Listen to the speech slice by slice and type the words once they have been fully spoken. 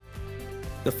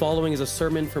The following is a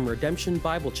sermon from Redemption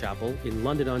Bible Chapel in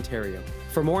London, Ontario.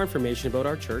 For more information about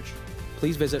our church,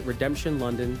 please visit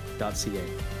redemptionlondon.ca.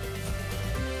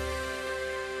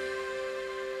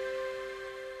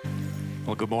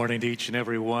 Well, good morning to each and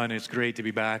every one. It's great to be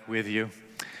back with you.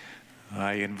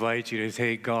 I invite you to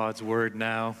take God's word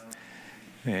now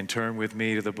and turn with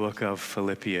me to the book of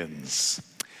Philippians.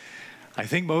 I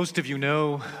think most of you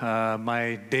know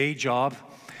my day job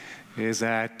is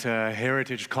at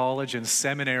Heritage College and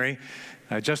Seminary.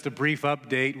 Just a brief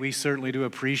update, we certainly do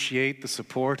appreciate the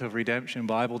support of Redemption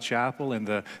Bible Chapel and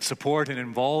the support and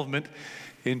involvement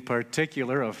in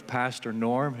particular of Pastor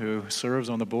Norm, who serves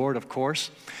on the board, of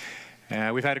course.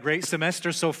 We've had a great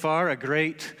semester so far, a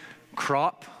great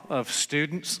crop of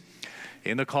students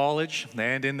in the college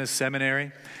and in the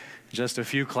seminary. Just a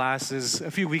few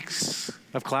weeks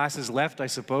of classes left, I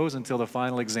suppose, until the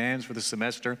final exams for the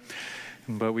semester.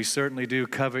 But we certainly do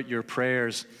covet your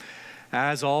prayers,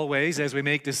 as always, as we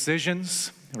make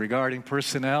decisions regarding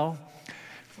personnel,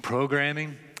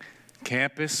 programming,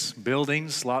 campus,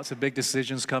 buildings, lots of big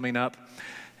decisions coming up.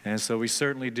 And so we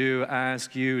certainly do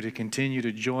ask you to continue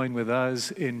to join with us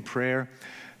in prayer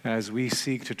as we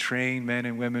seek to train men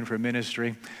and women for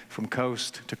ministry from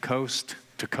coast to coast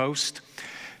to coast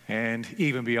and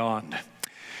even beyond.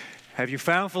 Have you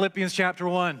found Philippians chapter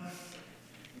 1?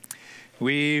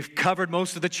 We've covered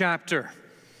most of the chapter.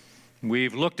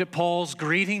 We've looked at Paul's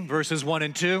greeting, verses 1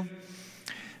 and 2.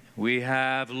 We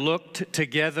have looked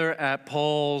together at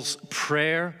Paul's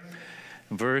prayer,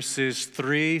 verses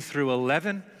 3 through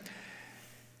 11.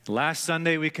 Last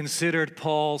Sunday, we considered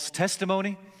Paul's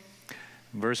testimony,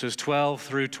 verses 12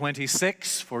 through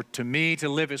 26. For to me to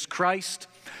live is Christ,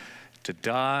 to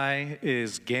die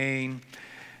is gain.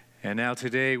 And now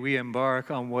today we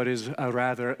embark on what is a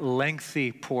rather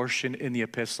lengthy portion in the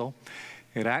epistle.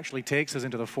 It actually takes us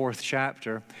into the 4th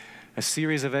chapter, a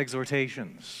series of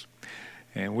exhortations.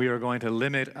 And we are going to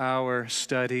limit our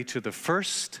study to the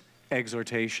first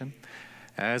exhortation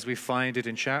as we find it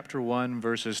in chapter 1,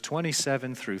 verses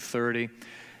 27 through 30.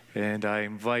 And I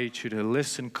invite you to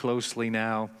listen closely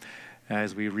now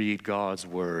as we read God's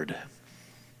word.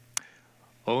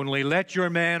 Only let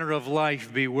your manner of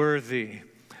life be worthy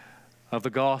of the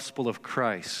gospel of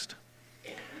Christ,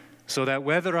 so that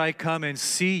whether I come and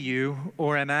see you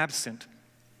or am absent,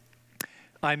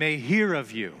 I may hear of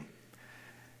you,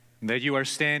 that you are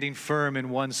standing firm in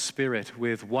one spirit,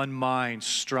 with one mind,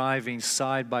 striving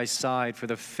side by side for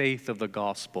the faith of the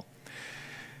gospel,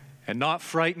 and not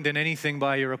frightened in anything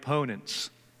by your opponents.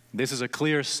 This is a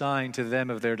clear sign to them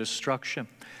of their destruction,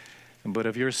 but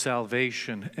of your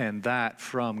salvation, and that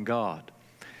from God.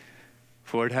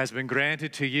 For it has been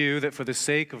granted to you that for the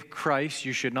sake of Christ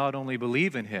you should not only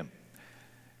believe in him,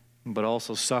 but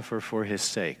also suffer for his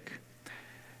sake,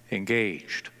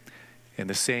 engaged in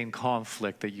the same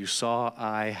conflict that you saw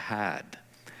I had,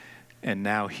 and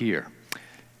now hear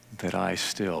that I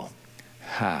still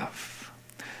have.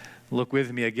 Look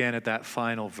with me again at that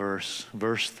final verse,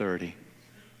 verse 30.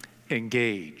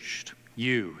 Engaged.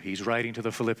 You, he's writing to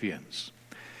the Philippians.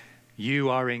 You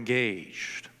are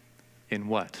engaged in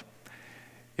what?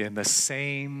 In the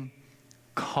same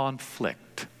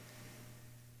conflict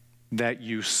that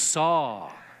you saw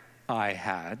I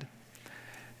had,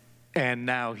 and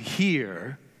now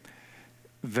hear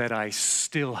that I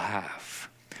still have.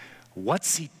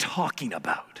 What's he talking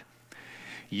about?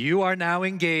 You are now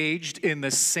engaged in the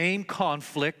same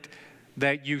conflict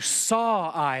that you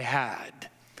saw I had.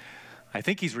 I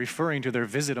think he's referring to their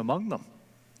visit among them.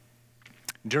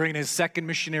 During his second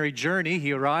missionary journey,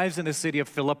 he arrives in the city of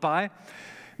Philippi.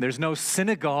 There's no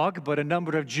synagogue, but a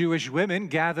number of Jewish women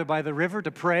gather by the river to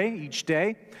pray each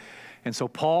day. And so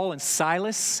Paul and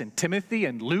Silas and Timothy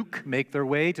and Luke make their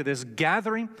way to this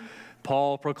gathering.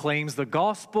 Paul proclaims the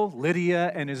gospel.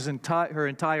 Lydia and her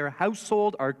entire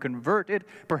household are converted,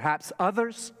 perhaps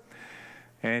others.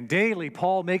 And daily,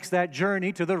 Paul makes that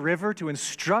journey to the river to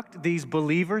instruct these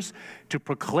believers to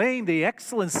proclaim the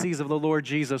excellencies of the Lord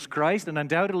Jesus Christ. And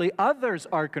undoubtedly, others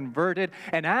are converted.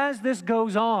 And as this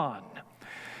goes on,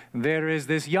 there is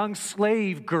this young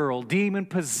slave girl,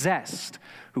 demon-possessed,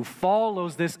 who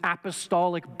follows this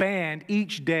apostolic band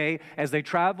each day as they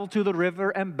travel to the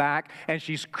river and back, and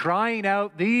she's crying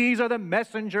out, "These are the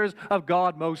messengers of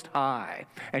God Most High."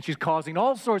 And she's causing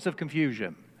all sorts of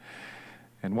confusion.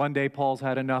 And one day Paul's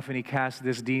had enough, and he casts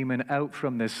this demon out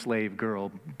from this slave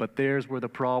girl. But there's where the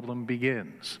problem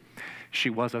begins. She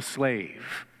was a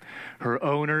slave. Her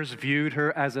owners viewed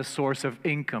her as a source of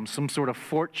income, some sort of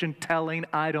fortune-telling,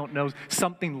 I don't know,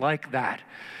 something like that.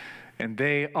 And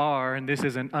they are, and this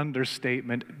is an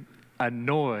understatement,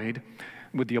 annoyed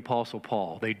with the Apostle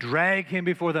Paul. They drag him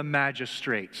before the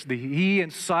magistrates. He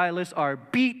and Silas are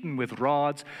beaten with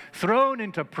rods, thrown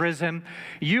into prison.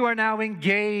 You are now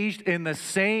engaged in the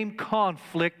same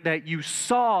conflict that you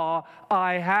saw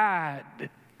I had,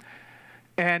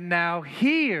 and now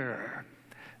hear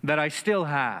that I still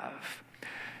have.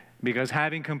 Because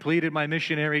having completed my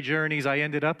missionary journeys, I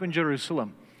ended up in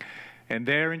Jerusalem. And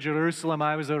there in Jerusalem,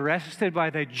 I was arrested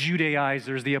by the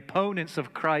Judaizers, the opponents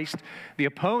of Christ, the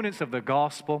opponents of the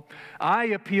gospel. I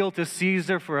appealed to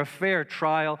Caesar for a fair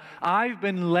trial. I've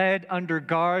been led under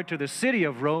guard to the city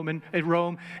of Rome,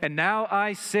 and now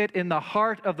I sit in the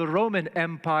heart of the Roman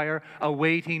Empire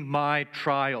awaiting my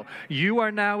trial. You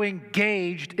are now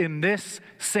engaged in this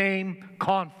same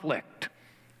conflict,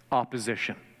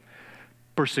 opposition,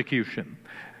 persecution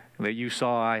that you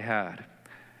saw I had,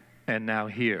 and now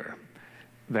here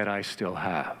that I still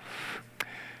have.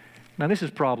 Now, this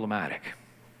is problematic.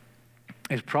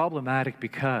 It's problematic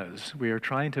because we are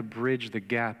trying to bridge the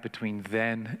gap between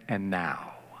then and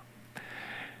now.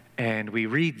 And we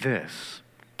read this,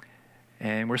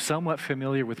 and we're somewhat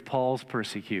familiar with Paul's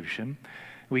persecution.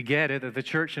 We get it that the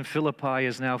church in Philippi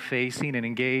is now facing and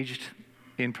engaged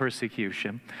in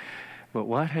persecution. But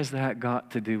what has that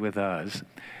got to do with us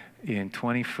in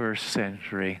 21st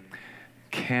century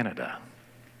Canada?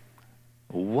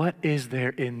 What is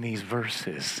there in these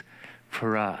verses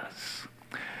for us?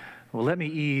 Well, let me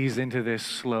ease into this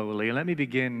slowly. Let me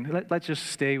begin. Let's just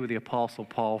stay with the Apostle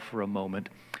Paul for a moment.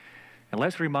 And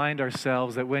let's remind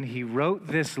ourselves that when he wrote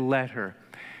this letter,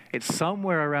 it's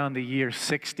somewhere around the year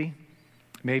 60,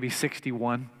 maybe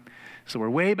 61. So we're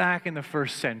way back in the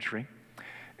first century,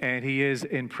 and he is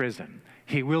in prison.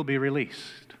 He will be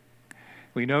released.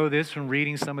 We know this from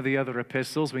reading some of the other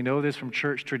epistles. We know this from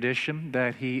church tradition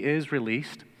that he is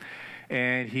released,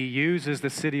 and he uses the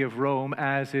city of Rome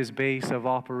as his base of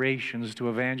operations to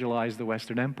evangelize the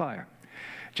Western Empire.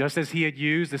 Just as he had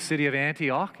used the city of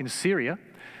Antioch in Syria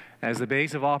as the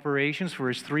base of operations for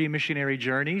his 3 missionary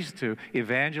journeys to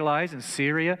evangelize in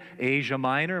Syria, Asia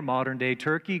Minor, modern-day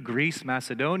Turkey, Greece,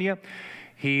 Macedonia,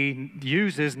 he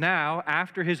uses now,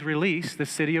 after his release, the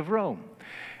city of Rome.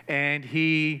 And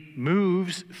he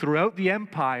moves throughout the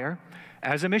empire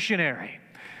as a missionary.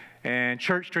 And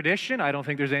church tradition, I don't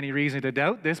think there's any reason to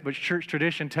doubt this, but church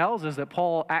tradition tells us that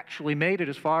Paul actually made it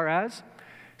as far as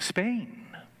Spain,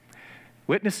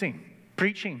 witnessing,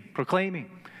 preaching, proclaiming,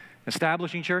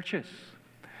 establishing churches.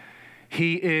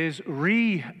 He is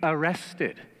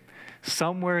re-arrested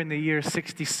somewhere in the year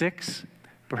 66,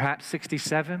 perhaps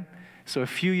 67. So a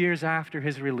few years after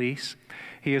his release,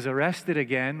 he is arrested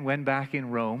again when back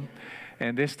in Rome,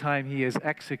 and this time he is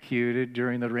executed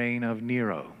during the reign of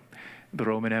Nero, the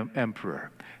Roman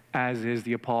emperor, as is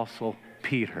the Apostle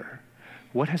Peter.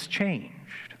 What has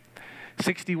changed?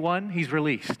 61, he's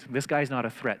released. This guy's not a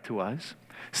threat to us.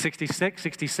 66,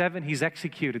 67, he's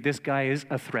executed. This guy is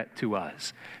a threat to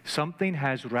us. Something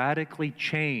has radically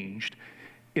changed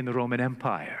in the Roman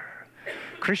Empire.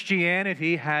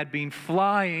 Christianity had been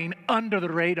flying under the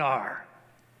radar.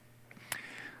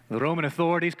 The Roman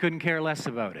authorities couldn't care less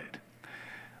about it.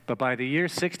 But by the year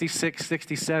 66,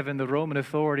 67, the Roman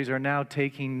authorities are now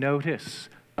taking notice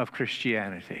of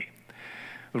Christianity.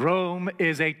 Rome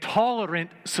is a tolerant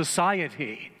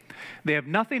society. They have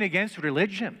nothing against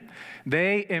religion.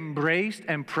 They embraced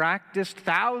and practiced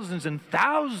thousands and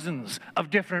thousands of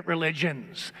different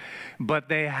religions. But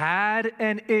they had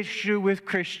an issue with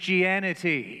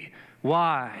Christianity.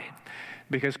 Why?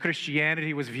 Because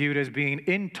Christianity was viewed as being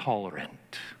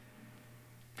intolerant.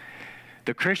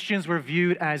 The Christians were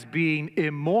viewed as being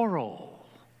immoral.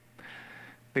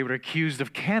 They were accused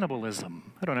of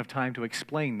cannibalism. I don't have time to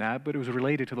explain that, but it was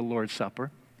related to the Lord's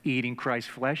Supper. Eating Christ's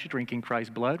flesh, drinking Christ's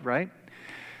blood, right?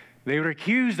 They were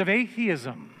accused of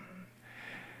atheism.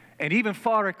 And even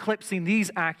far eclipsing these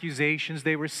accusations,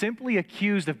 they were simply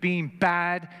accused of being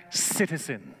bad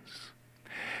citizens.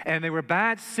 And they were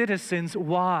bad citizens,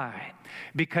 why?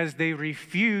 Because they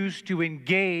refused to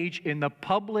engage in the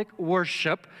public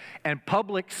worship and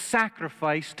public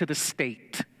sacrifice to the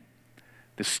state.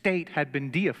 The state had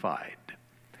been deified,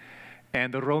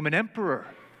 and the Roman emperor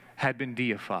had been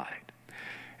deified.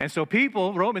 And so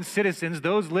people, Roman citizens,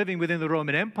 those living within the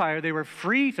Roman Empire, they were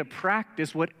free to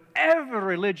practice whatever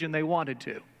religion they wanted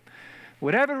to,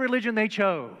 whatever religion they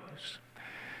chose,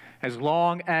 as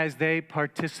long as they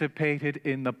participated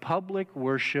in the public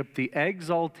worship, the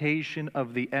exaltation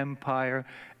of the empire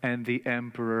and the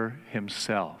emperor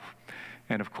himself.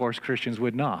 And of course, Christians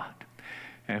would not.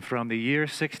 And from the year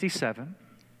 67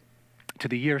 to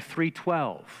the year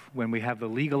 312, when we have the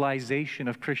legalization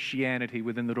of Christianity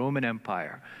within the Roman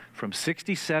Empire, from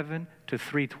 67 to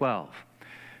 312,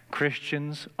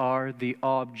 Christians are the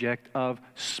object of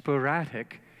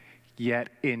sporadic yet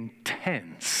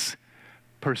intense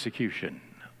persecution.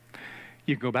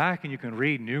 You can go back and you can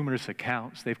read numerous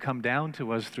accounts. They've come down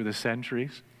to us through the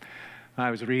centuries.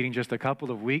 I was reading just a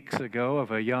couple of weeks ago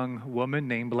of a young woman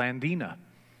named Blandina.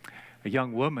 A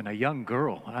young woman, a young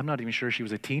girl. I'm not even sure she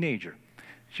was a teenager.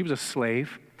 She was a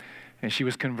slave, and she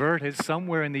was converted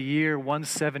somewhere in the year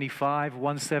 175,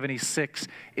 176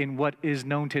 in what is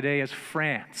known today as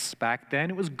France. Back then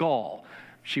it was Gaul.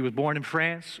 She was born in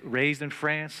France, raised in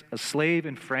France, a slave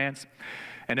in France.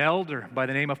 An elder by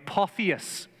the name of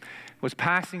Pothius was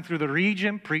passing through the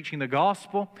region preaching the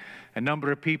gospel. A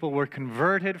number of people were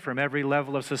converted from every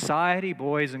level of society,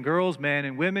 boys and girls, men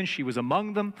and women. She was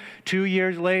among them. 2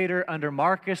 years later, under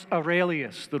Marcus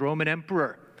Aurelius, the Roman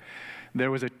emperor, there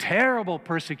was a terrible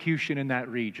persecution in that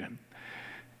region.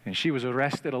 And she was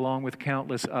arrested along with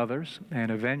countless others.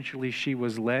 And eventually she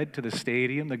was led to the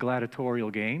stadium, the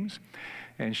gladiatorial games.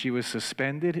 And she was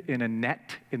suspended in a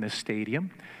net in the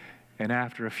stadium. And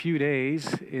after a few days,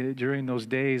 during those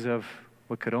days of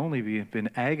what could only been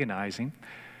agonizing,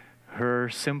 her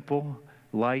simple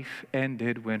life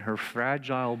ended when her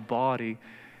fragile body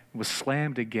was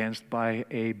slammed against by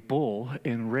a bull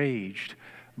enraged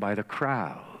by the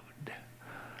crowd.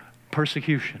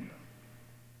 Persecution.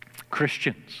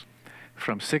 Christians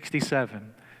from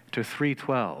 67 to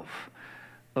 312.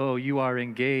 Oh, you are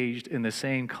engaged in the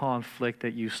same conflict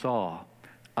that you saw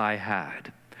I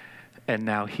had, and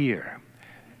now hear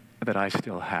that I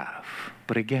still have.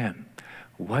 But again,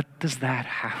 what does that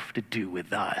have to do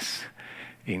with us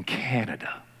in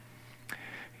Canada?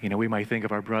 You know, we might think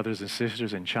of our brothers and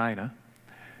sisters in China,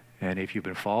 and if you've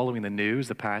been following the news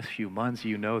the past few months,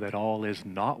 you know that all is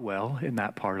not well in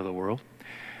that part of the world.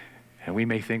 And we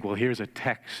may think, well, here's a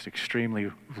text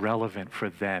extremely relevant for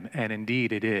them, and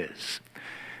indeed it is.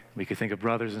 We could think of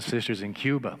brothers and sisters in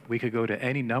Cuba. We could go to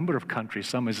any number of countries,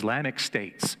 some Islamic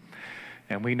states,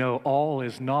 and we know all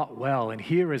is not well, and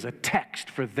here is a text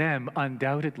for them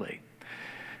undoubtedly.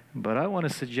 But I want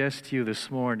to suggest to you this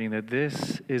morning that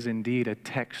this is indeed a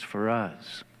text for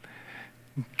us,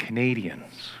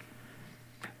 Canadians,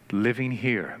 living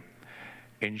here,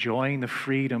 enjoying the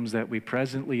freedoms that we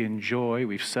presently enjoy.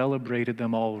 We've celebrated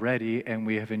them already, and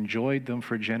we have enjoyed them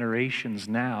for generations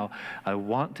now. I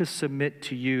want to submit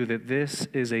to you that this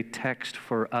is a text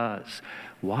for us.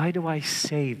 Why do I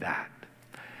say that?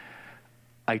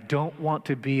 I don't want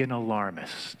to be an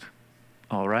alarmist,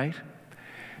 all right?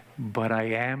 But I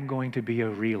am going to be a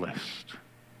realist.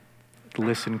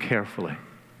 Listen carefully.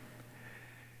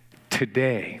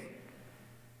 Today,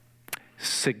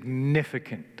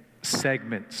 significant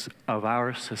segments of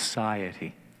our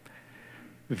society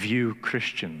view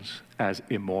Christians as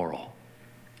immoral.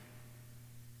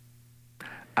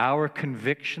 Our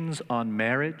convictions on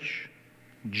marriage,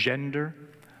 gender,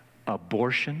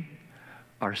 abortion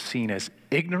are seen as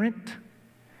ignorant,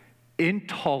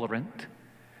 intolerant,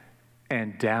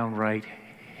 and downright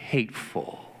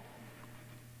hateful.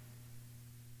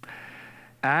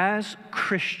 As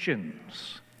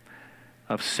Christians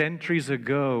of centuries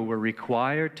ago were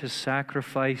required to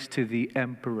sacrifice to the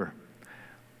emperor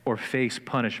or face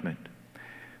punishment,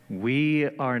 we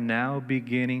are now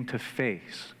beginning to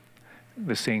face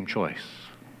the same choice.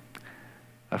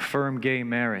 Affirm gay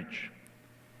marriage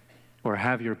or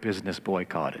have your business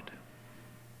boycotted.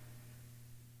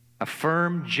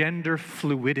 Affirm gender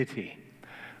fluidity,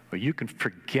 or you can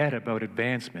forget about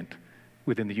advancement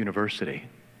within the university.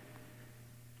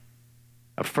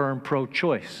 Affirm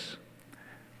pro-choice,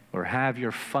 or have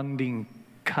your funding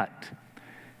cut,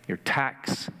 your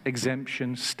tax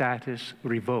exemption status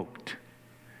revoked.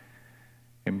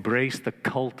 Embrace the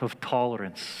cult of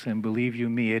tolerance, and believe you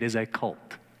me, it is a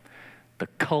cult. The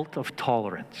cult of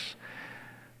tolerance,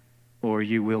 or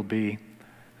you will be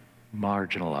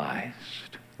marginalized.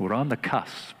 We're on the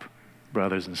cusp,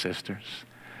 brothers and sisters.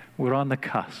 We're on the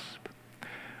cusp.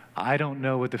 I don't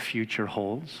know what the future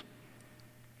holds,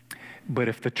 but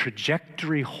if the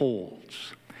trajectory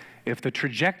holds, if the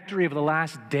trajectory of the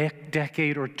last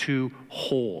decade or two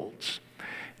holds,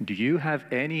 do you have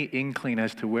any inkling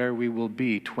as to where we will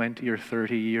be 20 or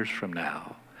 30 years from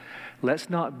now? Let's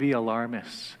not be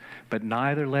alarmists, but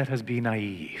neither let us be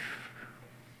naive.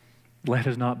 Let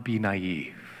us not be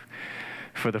naive.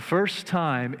 For the first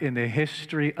time in the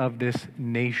history of this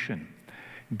nation,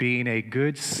 being a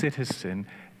good citizen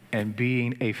and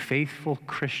being a faithful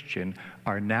Christian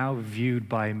are now viewed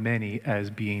by many as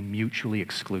being mutually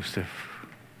exclusive.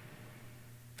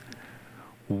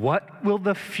 What will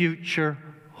the future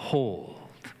hold?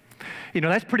 You know,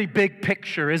 that's pretty big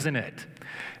picture, isn't it?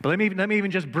 But let me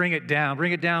even just bring it down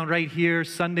right here,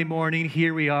 Sunday morning,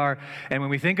 here we are. And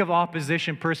when we think of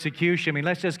opposition, persecution, I mean,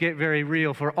 let's just get very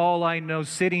real. For all I know,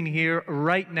 sitting here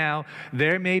right now,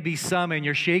 there may be some, and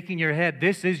you're shaking your head.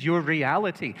 This is your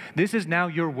reality. This is now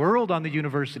your world on the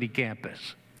university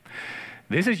campus.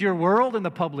 This is your world in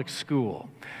the public school.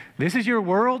 This is your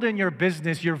world in your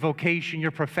business, your vocation,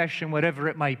 your profession, whatever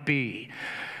it might be.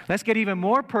 Let's get even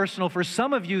more personal. For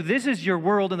some of you, this is your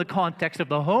world in the context of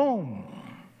the home.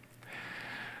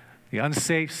 The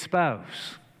unsaved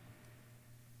spouse,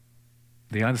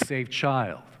 the unsaved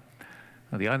child,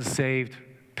 the unsaved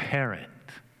parent.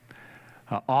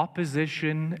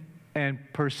 Opposition and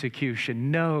persecution.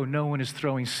 No one is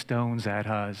throwing stones at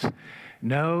us.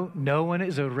 No one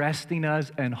is arresting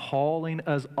us and hauling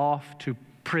us off to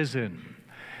prison.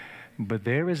 But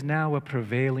there is now a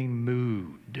prevailing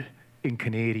mood in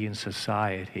Canadian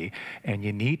society, and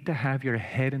you need to have your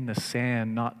head in the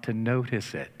sand not to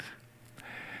notice it.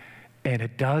 And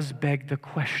it does beg the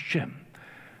question,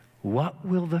 what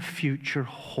will the future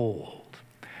hold?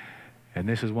 And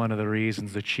this is one of the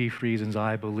reasons, the chief reasons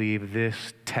I believe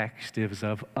this text is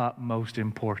of utmost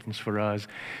importance for us.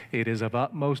 It is of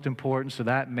utmost importance to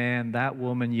that man,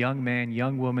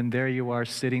 young woman, there you are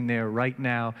sitting there right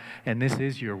now, and this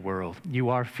is your world. You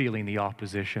are feeling the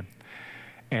opposition,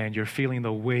 and you're feeling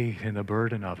the weight and the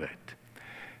burden of it.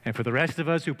 And for the rest of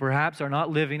us who perhaps are not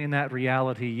living in that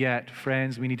reality yet,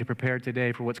 friends, we need to prepare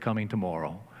today for what's coming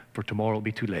tomorrow, for tomorrow will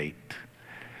be too late.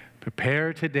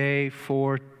 Prepare today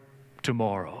for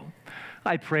tomorrow.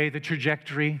 I pray the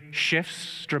trajectory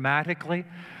shifts dramatically.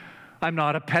 I'm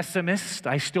not a pessimist.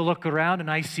 I still look around and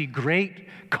I see great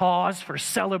cause for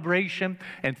celebration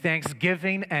and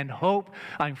thanksgiving and hope.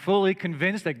 I'm fully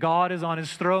convinced that God is on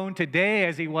his throne today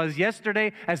as he was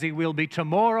yesterday, as he will be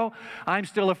tomorrow. I'm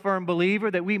still a firm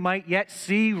believer that we might yet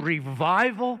see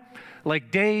revival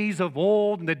like days of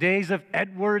old and the days of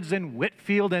Edwards and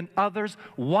Whitefield and others.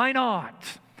 Why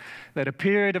not? That a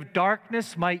period of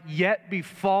darkness might yet be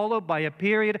followed by a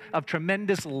period of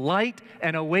tremendous light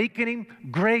and awakening,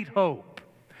 great hope.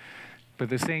 But at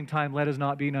the same time, let us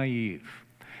not be naive.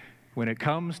 When it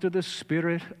comes to the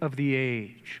spirit of the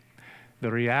age,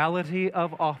 the reality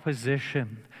of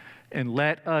opposition, and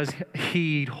let us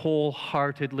heed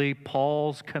wholeheartedly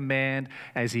Paul's command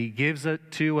as he gives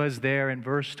it to us there in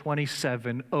verse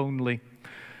 27 only.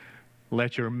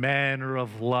 Let your manner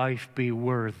of life be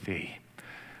worthy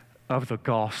of the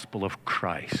gospel of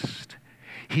Christ.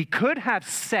 He could have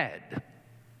said,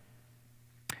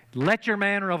 let your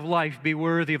manner of life be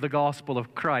worthy of the gospel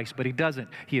of Christ, but he doesn't.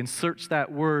 He inserts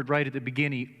that word right at the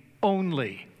beginning,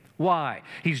 only. Why?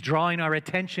 He's drawing our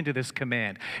attention to this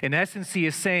command. In essence, he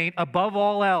is saying, above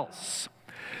all else,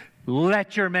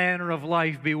 let your manner of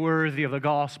life be worthy of the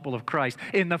gospel of Christ.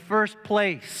 In the first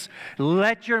place,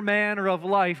 let your manner of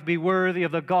life be worthy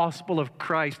of the gospel of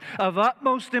Christ. Of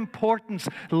utmost importance,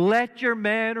 let your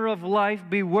manner of life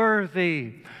be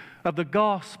worthy of the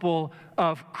gospel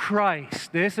of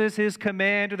Christ. This is his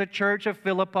command to the church of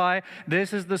Philippi.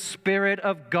 This is the Spirit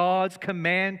of God's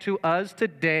command to us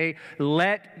today.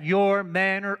 Let your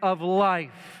manner of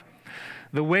life,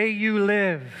 the way you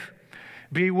live,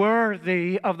 be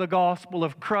worthy of the gospel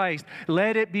of Christ.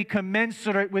 Let it be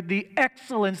commensurate with the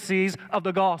excellencies of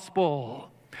the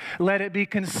gospel. Let it be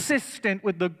consistent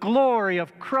with the glory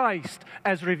of Christ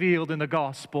as revealed in the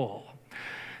gospel.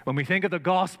 When we think of the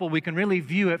gospel, we can really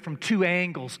view it from two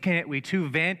angles, can't we? Two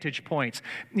vantage points.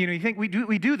 You know, you think we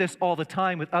do this all the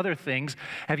time with other things.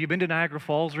 Have you been to Niagara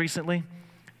Falls recently?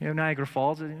 You know, Niagara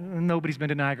Falls. Nobody's been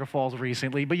to Niagara Falls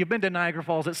recently, but you've been to Niagara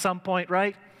Falls at some point,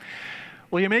 right?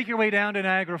 Well, you make your way down to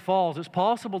Niagara Falls. It's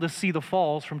possible to see the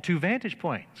falls from two vantage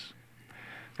points,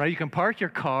 right? You can park your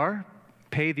car,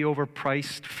 pay the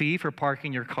overpriced fee for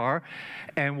parking your car,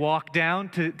 and walk down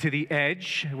to the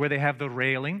edge where they have the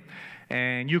railing,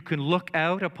 and you can look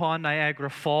out upon Niagara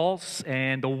Falls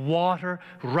and the water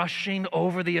rushing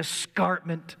over the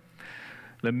escarpment,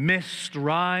 the mist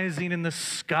rising in the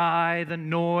sky, the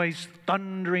noise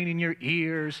thundering in your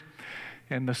ears,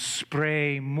 and the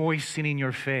spray moistening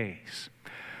your face.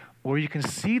 Or you can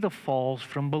see the falls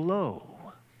from below.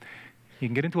 You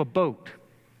can get into a boat,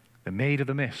 the Maid of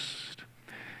the Mist,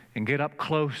 and get up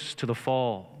close to the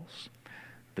falls,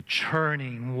 the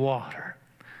churning water,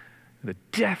 the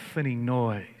deafening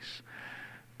noise,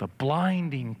 the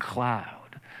blinding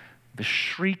cloud, the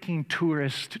shrieking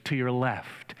tourist to your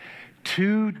left.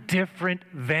 Two different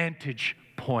vantage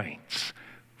points,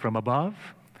 from above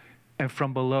and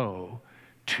from below,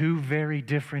 two very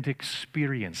different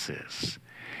experiences.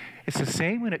 It's the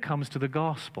same when it comes to the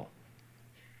gospel.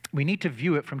 We need to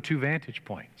view it from two vantage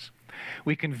points.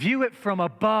 We can view it from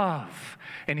above.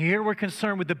 And here we're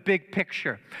concerned with the big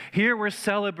picture. Here we're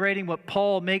celebrating what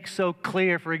Paul makes so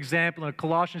clear, for example, in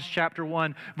Colossians chapter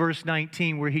 1, verse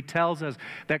 19, where he tells us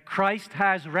that Christ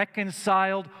has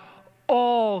reconciled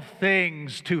all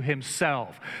things to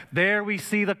himself. There we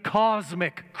see the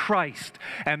cosmic Christ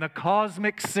and the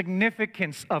cosmic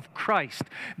significance of Christ,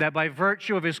 that by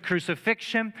virtue of his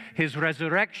crucifixion, his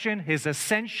resurrection, his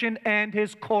ascension, and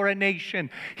his coronation,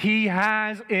 he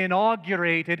has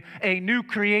inaugurated a new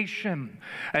creation,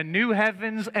 a new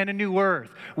heavens and a new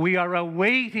earth. We are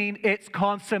awaiting its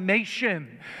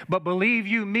consummation, but believe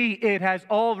you me, it has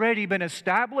already been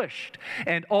established,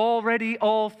 and already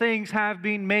all things have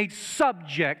been made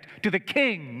subject to the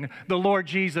King, the Lord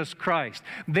Jesus Christ.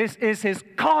 This is his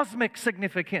cosmic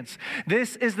significance.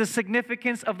 This is the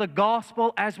significance of the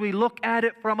gospel as we look at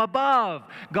it from above.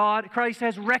 Christ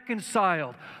has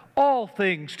reconciled all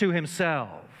things to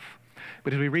himself.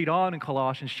 But as we read on in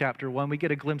Colossians chapter 1, we get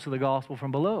a glimpse of the gospel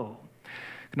from below.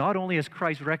 Not only has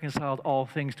Christ reconciled all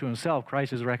things to himself,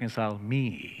 Christ has reconciled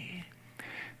me.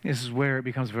 This is where it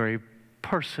becomes very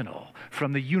personal,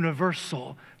 from the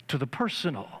universal to the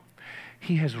personal.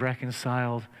 He has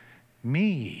reconciled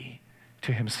me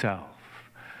to himself.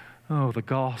 Oh, the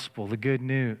gospel, the good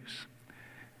news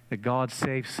that God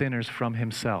saves sinners from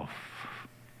himself.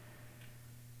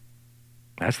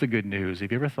 That's the good news.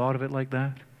 Have you ever thought of it like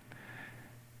that?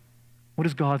 What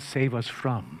does God save us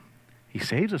from? He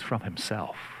saves us from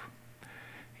himself.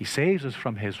 He saves us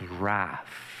from his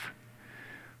wrath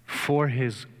for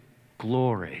his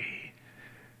glory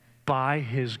by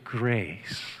his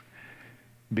grace,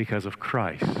 because of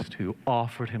Christ, who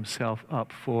offered himself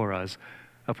up for us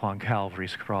upon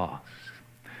Calvary's cross.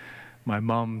 My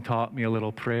mom taught me a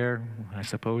little prayer. I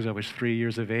suppose I was 3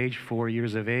 years of age, 4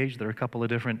 years of age. There are a couple of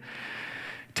different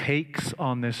takes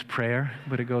on this prayer,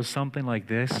 but it goes something like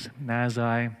this. As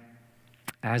I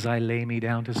lay me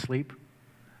down to sleep,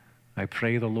 I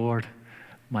pray the Lord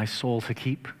my soul to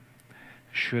keep.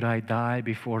 Should I die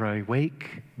before I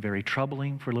wake? Very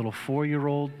troubling for a little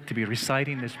 4-year-old to be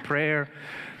reciting this prayer.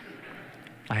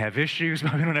 I have issues,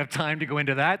 but we don't have time to go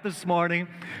into that this morning.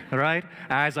 All right?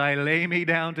 As I lay me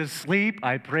down to sleep,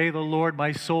 I pray the Lord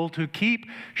my soul to keep.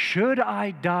 Should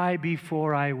I die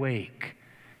before I wake,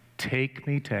 take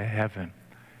me to heaven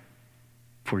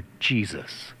for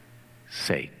Jesus'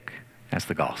 sake. That's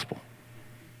the gospel.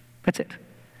 That's it.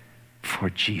 For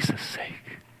Jesus'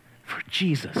 sake. For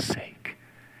Jesus' sake.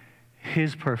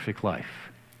 His perfect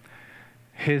life,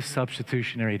 his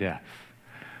substitutionary death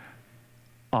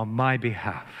on my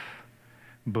behalf,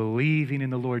 believing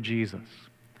in the Lord Jesus,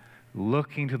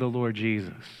 looking to the Lord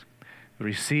Jesus,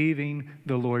 receiving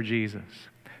the Lord Jesus,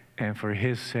 and for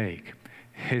his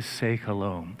sake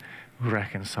alone,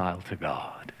 reconciled to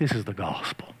God. This is the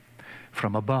gospel.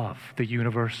 From above, the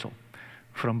universal.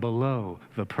 From below,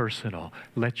 the personal.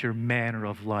 Let your manner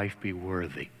of life be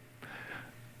worthy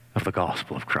of the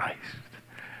gospel of Christ.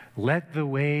 Let the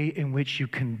way in which you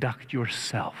conduct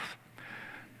yourself,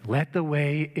 let the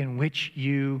way in which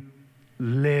you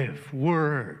live,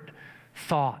 word,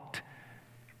 thought,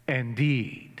 and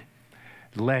deed,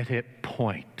 let it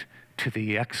point to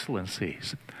the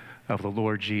excellencies of the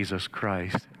Lord Jesus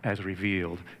Christ as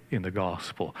revealed in the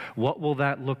gospel. What will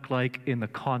that look like in the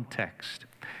context?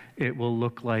 It will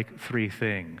look like 3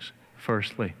 things.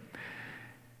 Firstly,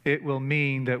 it will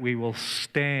mean that we will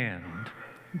stand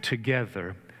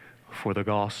together for the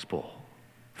gospel.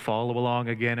 Follow along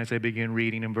again as I begin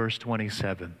reading in verse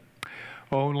 27.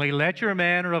 Only let your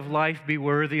manner of life be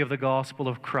worthy of the gospel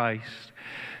of Christ,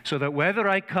 so that whether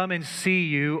I come and see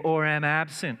you or am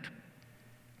absent,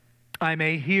 I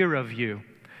may hear of you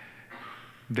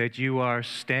that you are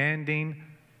standing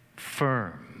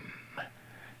firm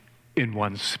in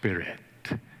one spirit,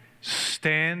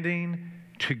 standing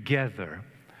together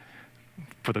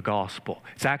for the gospel.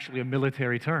 It's actually a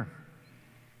military term.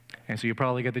 And so you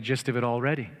probably get the gist of it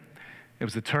already. It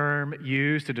was the term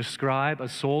used to describe a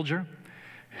soldier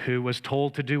who was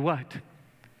told to do what?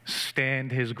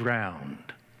 Stand his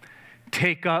ground.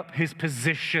 Take up his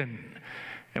position.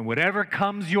 And whatever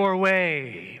comes your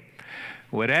way,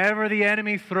 whatever the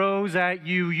enemy throws at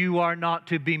you, you are not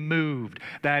to be moved.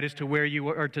 That is to where you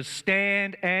are to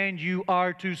stand, and you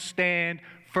are to stand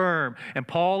firm. And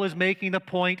Paul is making the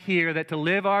point here that to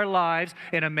live our lives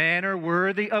in a manner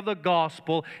worthy of the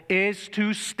gospel is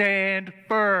to stand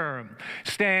firm.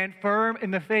 Stand firm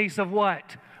in the face of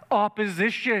what?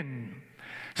 Opposition.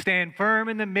 Stand firm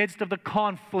in the midst of the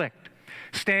conflict.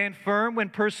 Stand firm when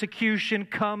persecution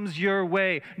comes your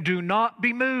way. Do not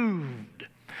be moved.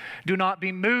 Do not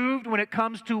be moved when it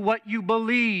comes to what you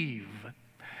believe.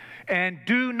 and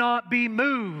do not be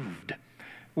moved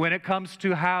when it comes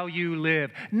to how you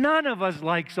live. None of us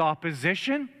likes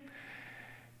opposition.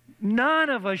 None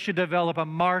of us should develop a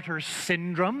martyr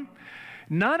syndrome.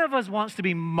 None of us wants to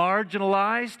be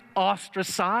marginalized,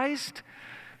 ostracized.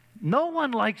 No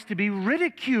one likes to be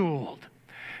ridiculed.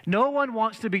 No one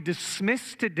wants to be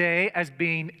dismissed today as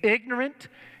being ignorant,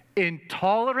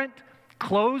 intolerant,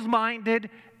 closed-minded,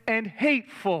 and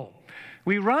hateful.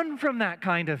 We run from that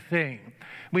kind of thing.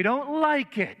 We don't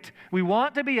like it. We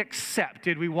want to be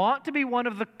accepted. We want to be one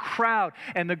of the crowd.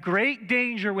 And the great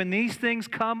danger when these things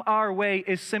come our way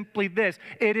is simply this: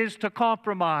 it is to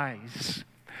compromise.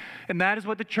 And that is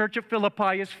what the church of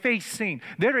Philippi is facing.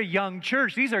 They're a young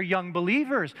church. These are young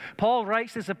believers. Paul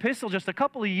writes this epistle just a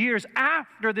couple of years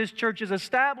after this church is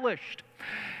established.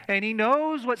 And he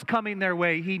knows what's coming their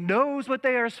way. He knows what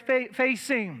they are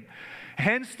facing.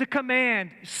 Hence the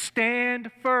command,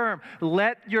 stand firm.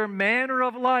 Let your manner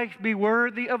of life be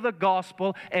worthy of the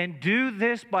gospel, and do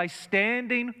this by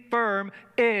standing firm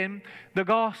in the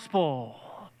gospel.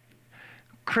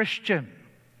 Christian,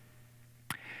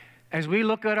 as we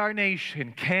look at our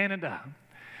nation, Canada,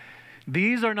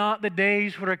 these are not the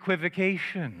days for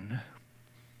equivocation.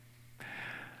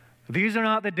 These are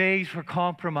not the days for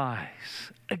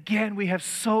compromise. Again, we have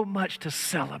so much to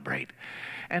celebrate.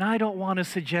 And I don't want to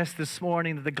suggest this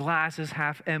morning that the glass is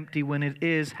half empty when it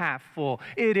is half full.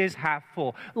 It is half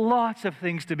full. Lots of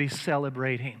things to be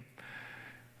celebrating.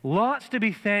 Lots to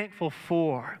be thankful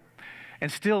for. And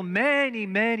still many,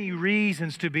 many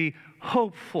reasons to be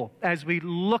hopeful as we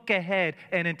look ahead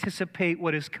and anticipate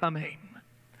what is coming.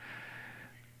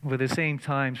 But at the same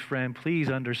time, friend, please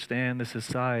understand the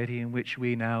society in which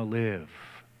we now live.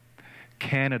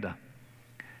 Canada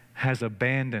has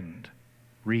abandoned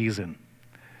reason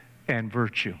and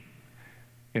virtue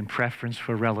in preference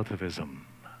for relativism.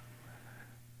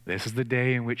 This is the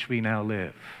day in which we now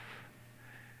live.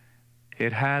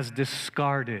 It has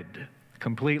discarded,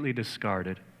 completely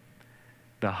discarded,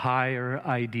 the higher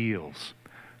ideals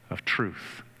of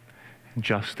truth and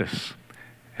justice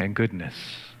and goodness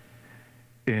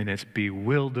in its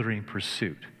bewildering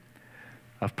pursuit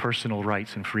of personal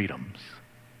rights and freedoms.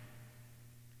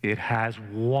 It has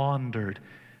wandered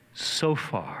so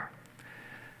far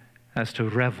as to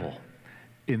revel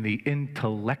in the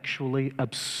intellectually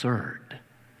absurd,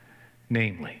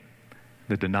 namely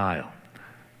the denial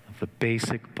of the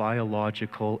basic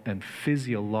biological and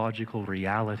physiological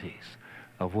realities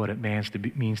of what it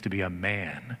means to be a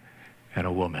man and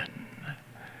a woman.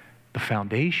 The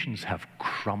foundations have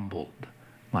crumbled,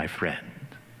 my friend.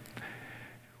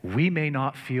 We may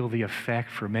not feel the effect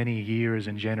for many years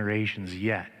and generations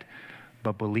yet,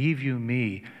 but believe you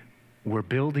me, we're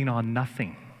building on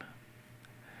nothing.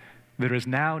 There is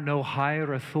now no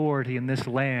higher authority in this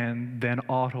land than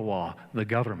Ottawa, the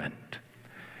government.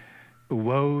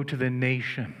 Woe to the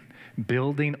nation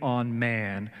building on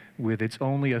man with its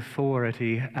only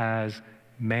authority as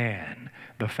man.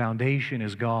 The foundation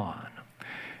is gone.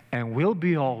 And we'll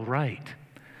be all right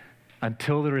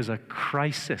until there is a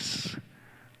crisis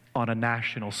on a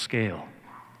national scale.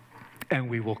 And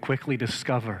we will quickly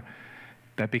discover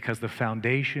that because the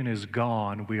foundation is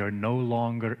gone, we are no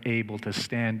longer able to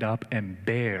stand up and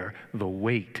bear the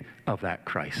weight of that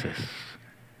crisis.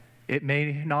 It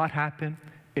may not happen,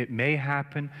 it may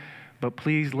happen, but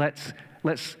please let's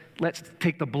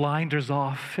take the blinders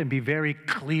off and be very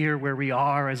clear where we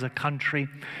are as a country,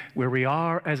 where we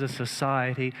are as a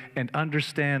society, and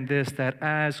understand this, that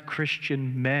as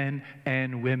Christian men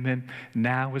and women,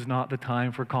 now is not the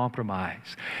time for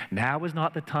compromise. Now is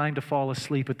not the time to fall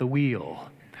asleep at the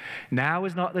wheel. Now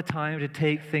is not the time to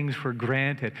take things for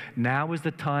granted. Now is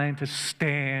the time to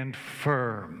stand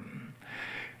firm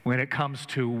when it comes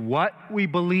to what we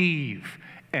believe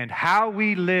and how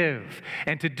we live,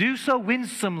 and to do so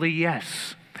winsomely,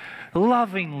 yes,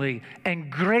 lovingly and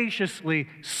graciously,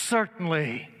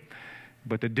 certainly,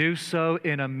 but to do so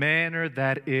in a manner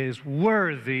that is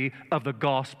worthy of the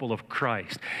gospel of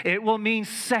Christ. It will mean,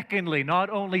 secondly, not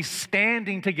only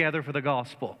standing together for the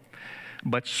gospel,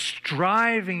 but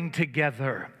striving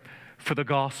together for the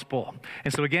gospel.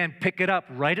 And so again, pick it up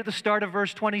right at the start of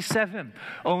verse 27.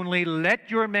 Only let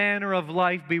your manner of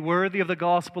life be worthy of the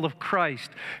gospel of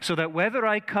Christ, so that whether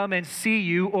I come and see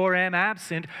you or am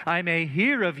absent, I may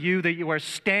hear of you that you are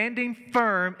standing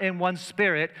firm in one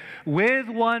spirit, with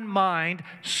one mind,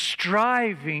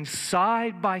 striving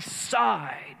side by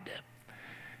side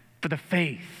for the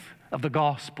faith of the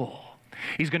gospel.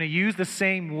 He's going to use the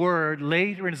same word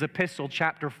later in his epistle,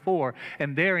 chapter 4,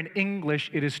 and there in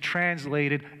English it is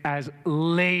translated as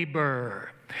labor.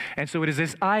 And so it is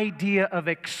this idea of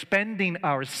expending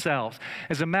ourselves.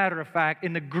 As a matter of fact,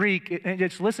 in the Greek, and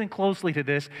just listen closely to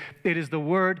this, it is the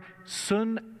word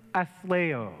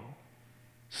sunathleo.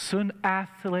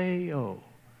 Sunathleo,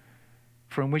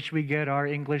 from which we get our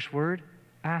English word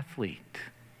athlete.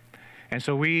 And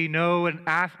so we know an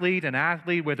athlete,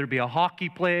 whether it be a hockey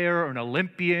player or an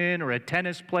Olympian or a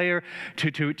tennis player,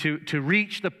 to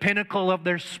reach the pinnacle of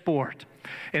their sport,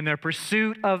 in their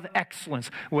pursuit of excellence,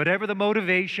 whatever the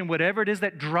motivation, whatever it is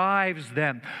that drives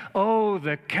them. Oh,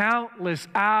 the countless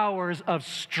hours of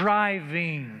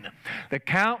striving, the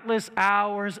countless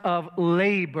hours of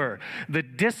labor, the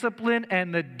discipline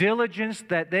and the diligence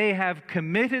that they have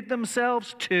committed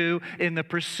themselves to in the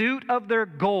pursuit of their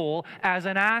goal as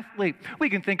an athlete. We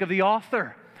can think of the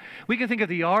author. We can think of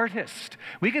the artist.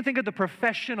 We can think of the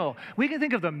professional. We can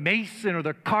think of the mason or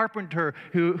the carpenter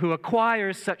who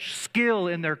acquires such skill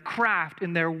in their craft,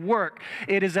 in their work.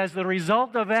 It is as the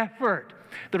result of effort,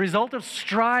 the result of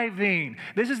striving.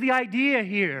 This is the idea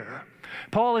here.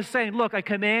 Paul is saying, look, I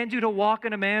command you to walk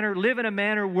in a manner, live in a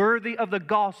manner worthy of the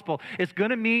gospel. It's going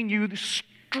to mean you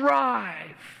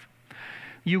strive.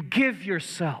 You give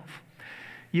yourself.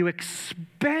 You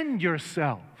expend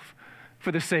yourself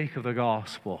for the sake of the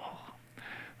gospel.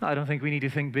 I don't think we need to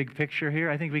think big picture here.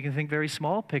 I think we can think very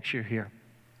small picture here.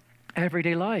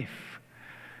 Everyday life.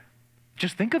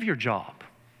 Just think of your job,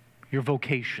 your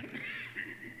vocation.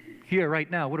 Here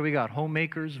right now, what do we got?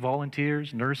 Homemakers,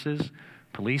 volunteers, nurses,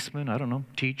 policemen, I don't know,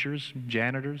 teachers,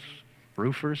 janitors,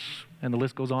 roofers, and the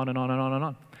list goes on and on and on and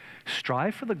on.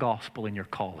 Strive for the gospel in your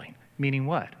calling. Meaning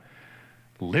what?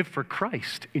 Live for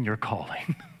Christ in your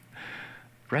calling.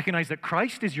 Recognize that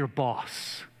Christ is your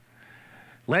boss.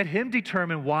 Let Him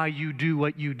determine why you do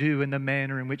what you do in the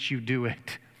manner in which you do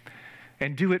it.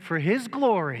 And do it for His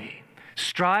glory,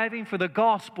 striving for the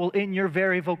gospel in your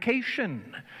very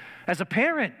vocation. As a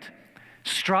parent,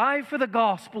 strive for the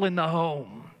gospel in the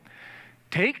home.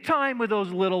 Take time with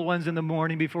those little ones in the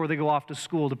morning before they go off to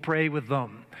school to pray with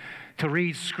them, to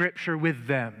read Scripture with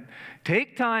them.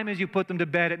 Take time as you put them to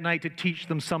bed at night to teach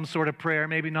them some sort of prayer,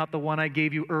 maybe not the one I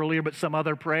gave you earlier, but some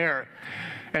other prayer.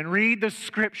 And read the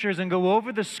Scriptures and go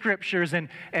over the Scriptures and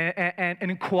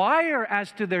inquire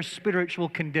as to their spiritual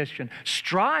condition.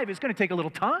 Strive. It's going to take a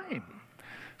little time.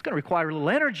 It's going to require a little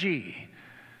energy.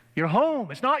 Your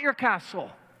home, it's not your castle.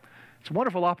 It's a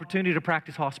wonderful opportunity to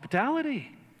practice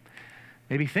hospitality.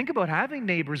 Maybe think about having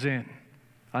neighbors in,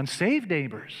 unsaved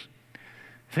neighbors.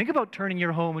 Think about turning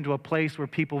your home into a place where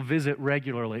people visit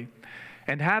regularly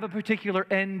and have a particular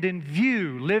end in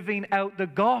view, living out the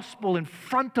gospel in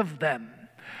front of them,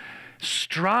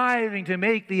 striving to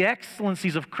make the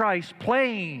excellencies of Christ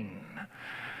plain.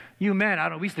 You men, I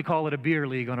don't know, we used to call it a beer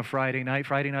league on a Friday night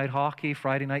hockey,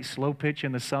 Friday night slow pitch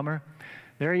in the summer.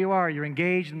 There you are, you're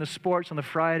engaged in the sports on the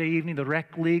Friday evening, the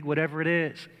rec league, whatever it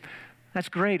is. That's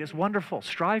great, it's wonderful.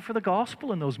 Strive for the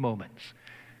gospel in those moments.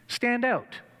 Stand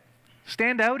out.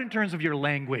 Stand out in terms of your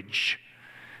language.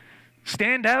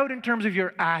 Stand out in terms of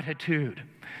your attitude.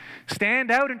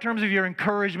 Stand out in terms of your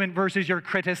encouragement versus your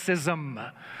criticism.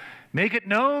 Make it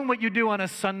known what you do on a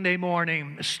Sunday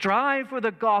morning. Strive for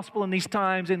the gospel in these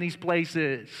times, in these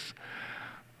places.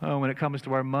 Oh, when it comes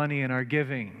to our money and our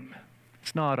giving,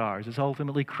 it's not ours. It's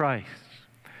ultimately Christ's.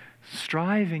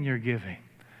 Strive in your giving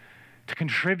to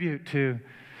contribute to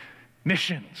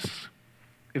missions,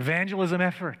 evangelism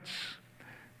efforts.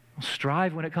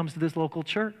 Strive when it comes to this local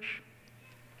church.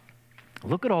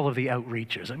 Look at all of the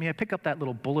outreaches. I mean, I pick up that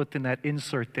little bulletin, that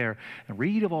insert there, and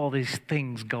read of all these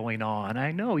things going on.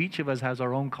 I know each of us has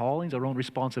our own callings, our own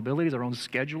responsibilities, our own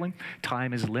scheduling.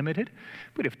 Time is limited.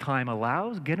 But if time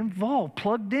allows, get involved,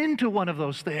 plugged into one of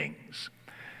those things.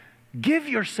 Give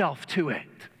yourself to it.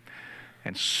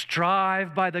 And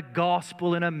strive by the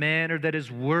gospel in a manner that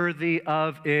is worthy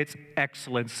of its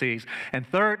excellencies. And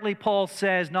thirdly, Paul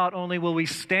says, not only will we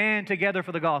stand together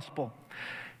for the gospel,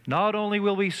 not only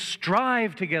will we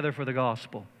strive together for the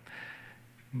gospel,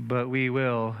 but we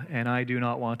will, and I do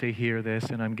not want to hear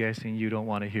this, and I'm guessing you don't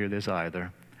want to hear this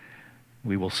either,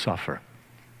 we will suffer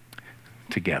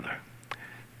together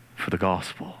for the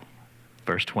gospel.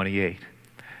 Verse 28,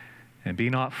 and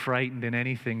be not frightened in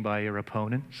anything by your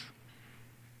opponents,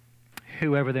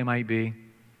 whoever they might be,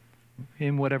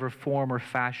 in whatever form or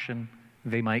fashion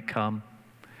they might come.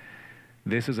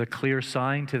 This is a clear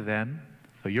sign to them.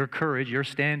 So your courage, your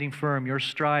standing firm, your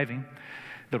striving,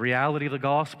 the reality of the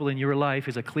gospel in your life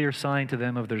is a clear sign to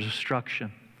them of their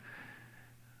destruction,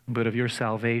 but of your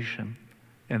salvation,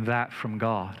 and that from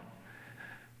God.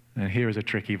 And here's a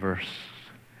tricky verse.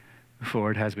 For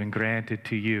it has been granted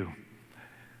to you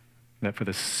that for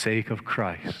the sake of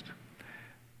Christ,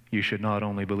 you should not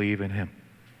only believe in Him,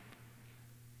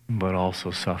 but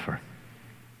also suffer.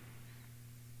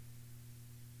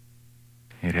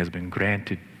 It has been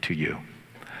granted to you,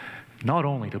 not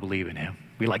only to believe in him,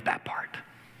 we like that part,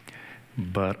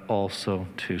 but also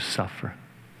to suffer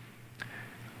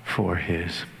for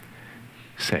his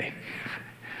sake.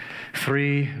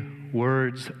 3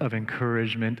 words of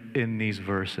encouragement in these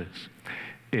verses,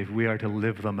 if we are to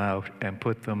live them out and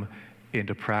put them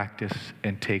into practice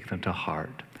and take them to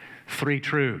heart. 3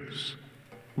 truths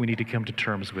we need to come to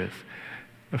terms with.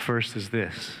 The first is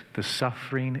this: the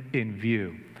suffering in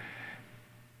view,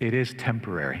 it is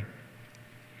temporary.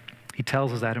 He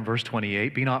tells us that in verse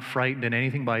 28, be not frightened in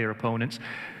anything by your opponents.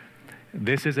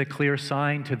 This is a clear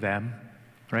sign to them,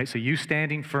 right? So you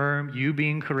standing firm, you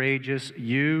being courageous,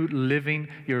 you living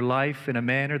your life in a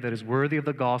manner that is worthy of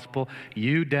the gospel,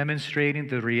 you demonstrating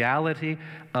the reality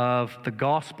of the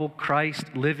gospel,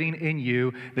 Christ living in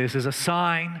you. This is a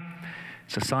sign.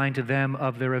 It's a sign to them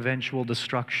of their eventual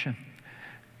destruction,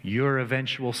 your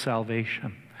eventual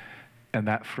salvation, and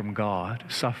that from God.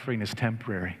 Suffering is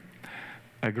temporary.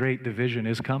 A great division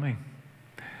is coming.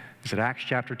 Is it Acts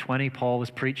chapter 20? Paul was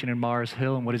preaching in Mars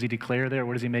Hill, and what does he declare there?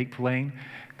 What does he make plain?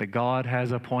 That God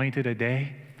has appointed a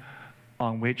day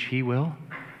on which he will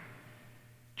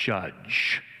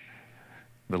judge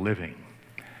the living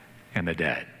and the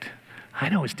dead. I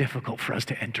know it's difficult for us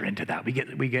to enter into that. We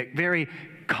get very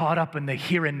caught up in the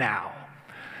here and now.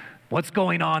 What's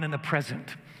going on in the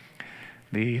present?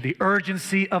 The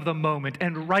urgency of the moment,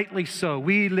 and rightly so.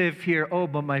 We live here, oh,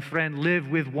 but my friend, live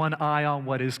with one eye on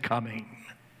what is coming.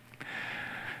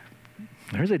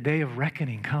 There's a day of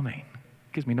reckoning coming.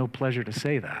 It gives me no pleasure to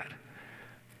say that,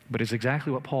 but it's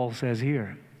exactly what Paul says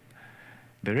here.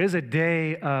 There is a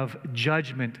day of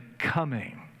judgment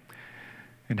coming,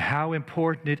 and how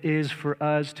important it is for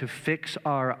us to fix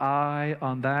our eye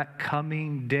on that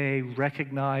coming day,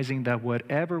 recognizing that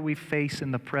whatever we face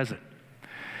in the present,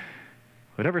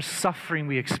 whatever suffering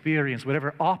we experience,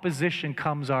 whatever opposition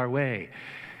comes our way,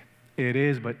 it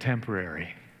is but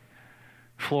temporary.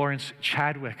 Florence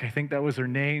Chadwick, I think that was her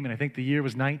name, and I think the year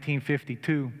was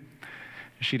 1952.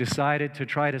 She decided to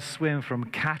try to swim from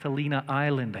Catalina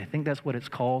Island, I think that's what it's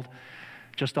called,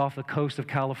 just off the coast of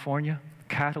California,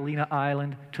 Catalina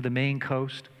Island to the main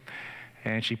coast.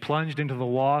 And she plunged into the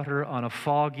water on a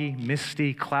foggy,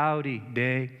 misty, cloudy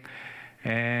day,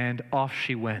 and off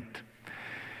she went.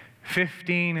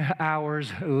 15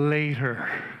 hours later,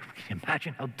 can you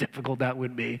imagine how difficult that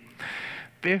would be?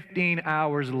 15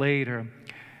 hours later,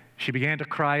 she began to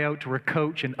cry out to her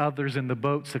coach and others in the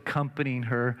boats accompanying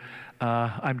her,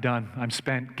 I'm done, I'm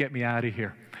spent, get me out of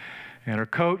here. And her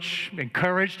coach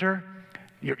encouraged her,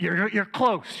 you're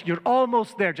close, you're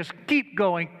almost there, just keep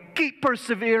going, keep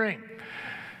persevering.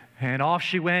 And off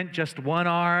she went, just one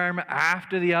arm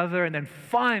after the other, and then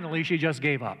finally she just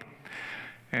gave up.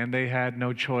 And they had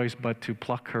no choice but to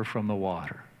pluck her from the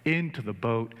water into the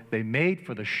boat. They made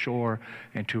for the shore,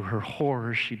 and to her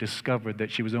horror, she discovered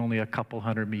that she was only a couple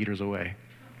hundred meters away.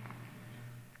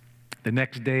 The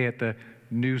next day at the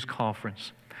news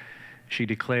conference, she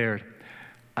declared,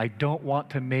 I don't want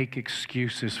to make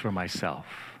excuses for myself,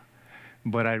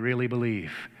 but I really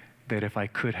believe that if I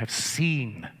could have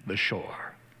seen the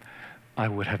shore, I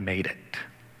would have made it.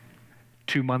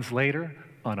 2 months later,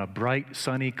 on a bright,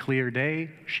 sunny, clear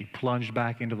day, she plunged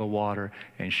back into the water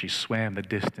and she swam the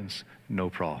distance,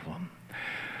 no problem.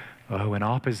 When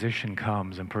opposition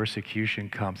comes and persecution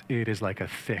comes, it is like a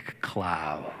thick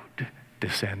cloud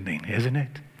descending, isn't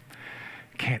it?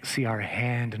 Can't see our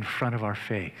hand in front of our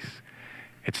face.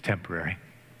 It's temporary.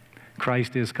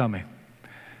 Christ is coming.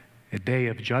 A day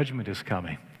of judgment is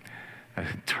coming. An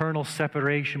eternal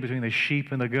separation between the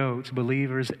sheep and the goats,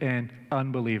 believers and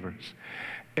unbelievers.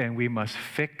 And we must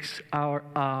fix our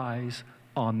eyes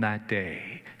on that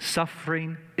day.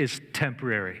 Suffering is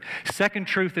temporary. Second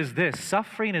truth is this: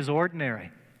 suffering is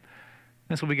ordinary.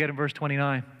 That's what we get in verse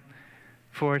 29.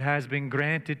 For it has been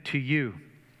granted to you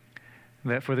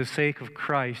that for the sake of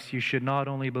Christ you should not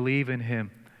only believe in him,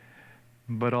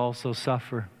 but also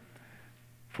suffer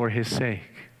for his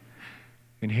sake.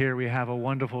 And here we have a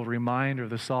wonderful reminder of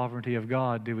the sovereignty of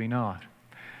God, do we not?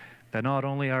 That not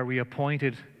only are we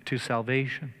appointed to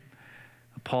salvation,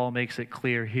 Paul makes it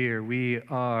clear here, we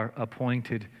are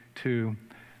appointed to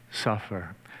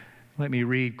suffer. Let me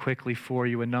read quickly for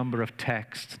you a number of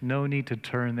texts. No need to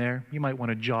turn there. You might want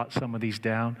to jot some of these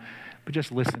down, but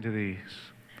just listen to these.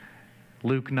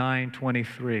 Luke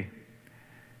 9:23.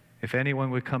 If anyone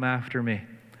would come after me,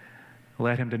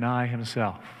 let him deny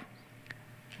himself,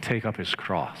 take up his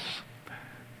cross,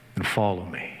 and follow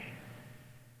me.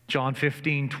 John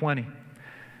 15:20.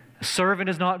 A servant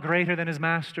is not greater than his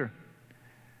master.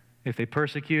 If they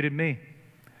persecuted me,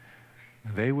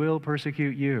 they will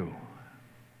persecute you.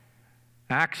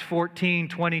 Acts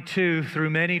 14:22, through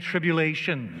many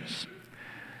tribulations,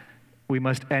 we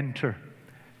must enter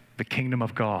the kingdom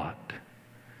of God.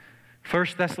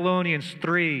 1 Thessalonians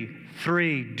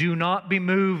 3:3, do not be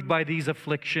moved by these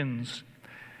afflictions,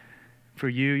 for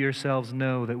you yourselves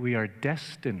know that we are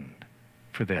destined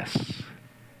for this.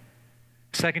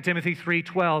 2 Timothy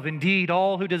 3:12, indeed,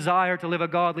 all who desire to live a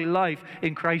godly life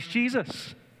in Christ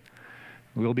Jesus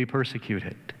will be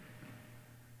persecuted.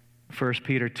 1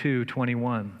 Peter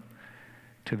 2:21,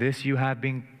 to this you have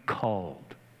been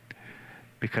called,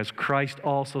 because Christ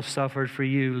also suffered for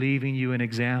you, leaving you an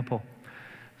example,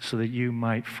 so that you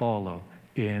might follow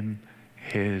in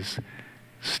his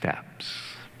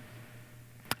steps.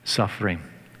 Suffering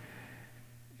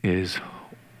is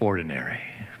ordinary.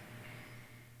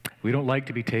 We don't like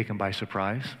to be taken by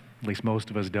surprise. At least most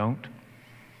of us don't.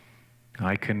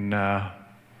 I can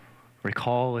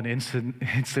recall an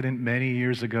incident many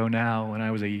years ago now when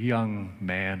I was a young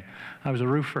man. I was a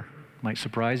roofer. Might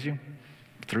surprise you.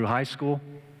 Through high school,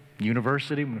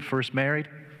 university, when I first married,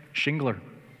 shingler.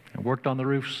 I worked on the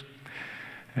roofs.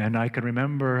 And I can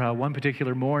remember one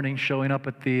particular morning showing up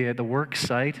at the work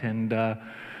site, and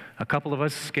a couple of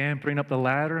us scampering up the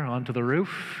ladder onto the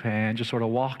roof and just sort of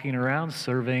walking around,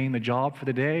 surveying the job for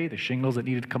the day, the shingles that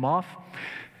needed to come off,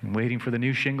 and waiting for the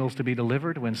new shingles to be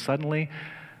delivered, when suddenly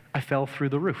I fell through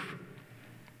the roof.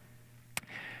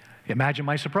 Imagine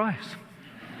my surprise.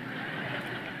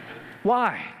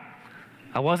 Why?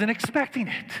 I wasn't expecting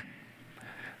it.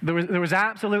 There was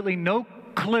absolutely no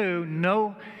clue,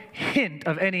 no hint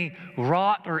of any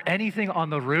rot or anything on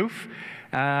the roof.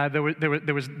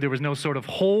 There was no sort of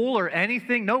hole or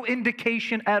anything, no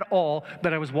indication at all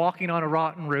that I was walking on a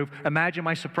rotten roof. Imagine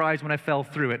my surprise when I fell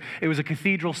through it. It was a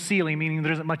cathedral ceiling, meaning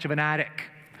there isn't much of an attic.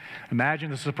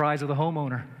 Imagine the surprise of the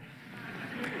homeowner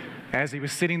as he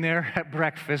was sitting there at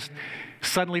breakfast,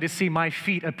 suddenly to see my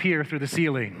feet appear through the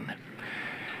ceiling.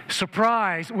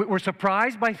 Surprise. We're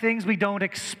surprised by things we don't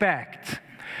expect.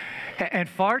 And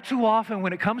far too often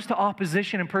when it comes to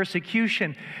opposition and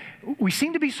persecution, we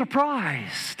seem to be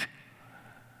surprised.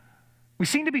 We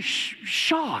seem to be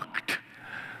shocked.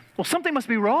 Well, something must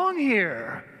be wrong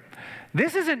here.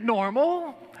 This isn't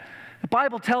normal. The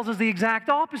Bible tells us the exact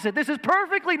opposite. This is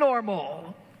perfectly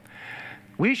normal.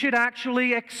 We should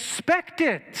actually expect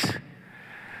it.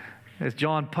 As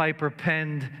John Piper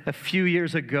penned a few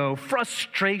years ago,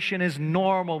 frustration is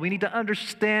normal. We need to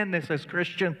understand this as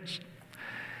Christians.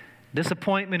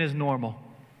 Disappointment is normal.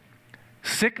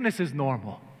 Sickness is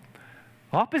normal.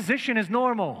 Opposition is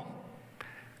normal.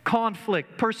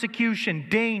 Conflict, persecution,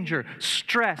 danger,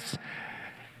 stress,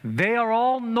 they are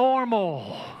all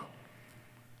normal.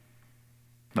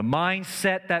 The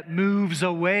mindset that moves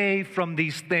away from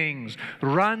these things,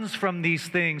 runs from these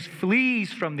things,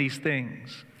 flees from these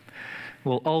things,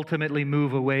 will ultimately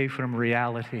move away from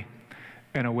reality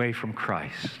and away from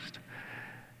Christ.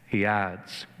 He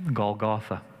adds,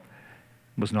 Golgotha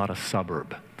was not a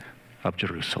suburb of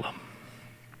Jerusalem.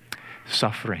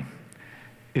 Suffering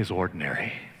is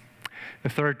ordinary. The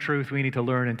third truth we need to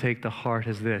learn and take to heart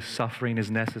is this: suffering is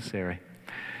necessary.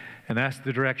 And that's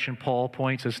the direction Paul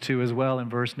points us to as well in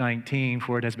verse 19.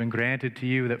 For it has been granted to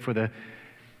you that for the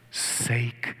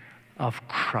sake of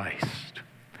Christ,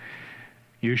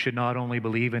 you should not only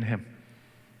believe in him,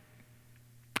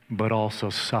 but also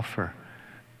suffer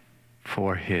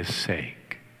for his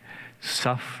sake.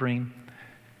 Suffering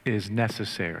is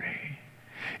necessary.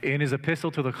 In his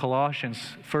epistle to the Colossians,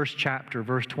 first chapter,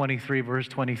 verse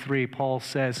 23, Paul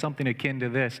says something akin to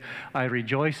this: I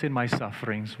rejoice in my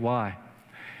sufferings. Why?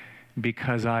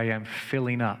 Because I am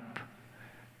filling up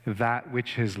that